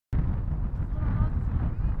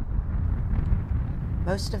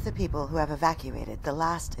Most of the people who have evacuated the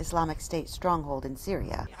last Islamic State stronghold in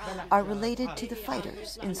Syria are related to the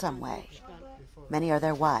fighters in some way. Many are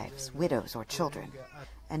their wives, widows, or children,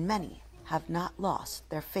 and many have not lost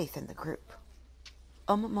their faith in the group.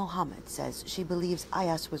 Mohammed says she believes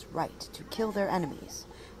IS was right to kill their enemies,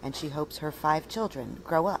 and she hopes her 5 children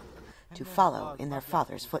grow up to follow in their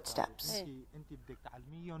father's footsteps.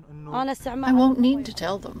 I won't need to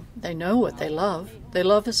tell them. They know what they love. They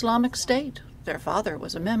love Islamic State. Their father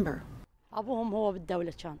was a member.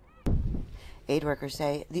 Aid workers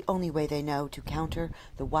say the only way they know to counter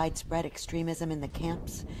the widespread extremism in the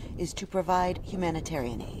camps is to provide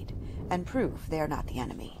humanitarian aid and prove they are not the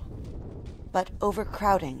enemy. But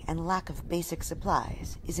overcrowding and lack of basic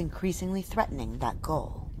supplies is increasingly threatening that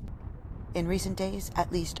goal. In recent days,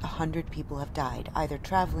 at least 100 people have died either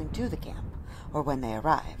traveling to the camp or when they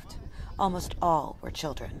arrived. Almost all were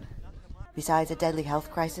children. Besides a deadly health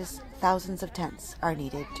crisis, thousands of tents are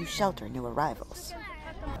needed to shelter new arrivals.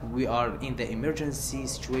 We are in the emergency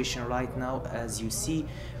situation right now, as you see,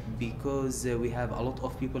 because we have a lot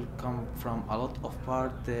of people come from a lot of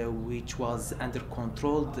part which was under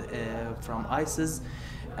control from ISIS,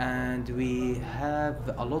 and we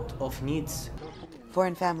have a lot of needs.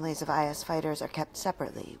 Foreign families of IS fighters are kept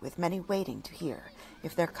separately, with many waiting to hear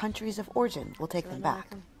if their countries of origin will take them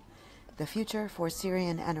back. The future for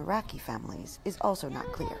Syrian and Iraqi families is also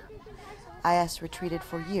not clear. IS retreated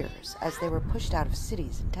for years as they were pushed out of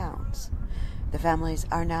cities and towns. The families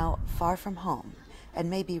are now far from home and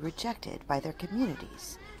may be rejected by their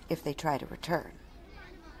communities if they try to return.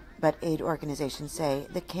 But aid organizations say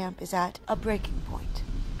the camp is at a breaking point,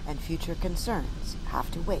 and future concerns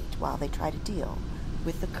have to wait while they try to deal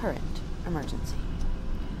with the current emergency.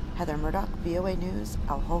 Heather Murdock, VOA News,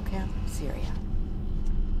 al-Hol camp, Syria.